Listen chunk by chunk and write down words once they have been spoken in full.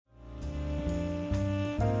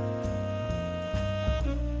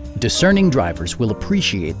Discerning drivers will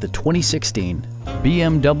appreciate the 2016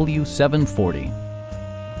 BMW 740.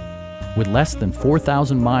 With less than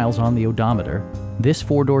 4,000 miles on the odometer, this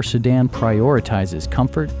four-door sedan prioritizes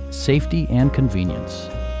comfort, safety, and convenience.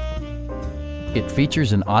 It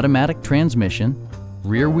features an automatic transmission,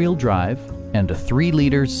 rear-wheel drive, and a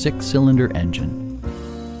 3-liter 6-cylinder engine.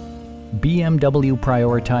 BMW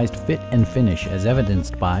prioritized fit and finish as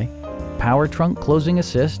evidenced by power trunk closing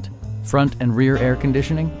assist, front and rear air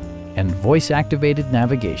conditioning, and voice-activated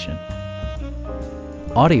navigation.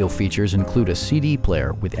 Audio features include a CD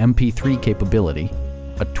player with MP3 capability,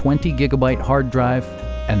 a 20-gigabyte hard drive,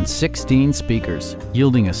 and 16 speakers,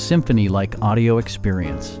 yielding a symphony-like audio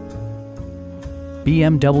experience.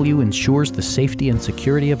 BMW ensures the safety and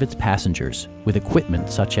security of its passengers with equipment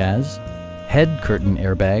such as head curtain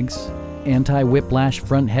airbags, anti-whiplash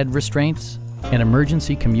front head restraints, an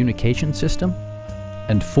emergency communication system,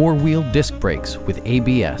 and 4-wheel disc brakes with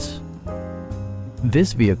ABS.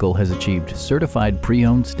 This vehicle has achieved certified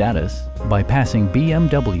pre-owned status by passing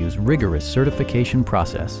BMW's rigorous certification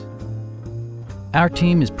process. Our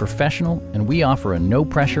team is professional and we offer a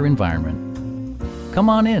no-pressure environment. Come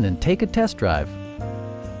on in and take a test drive.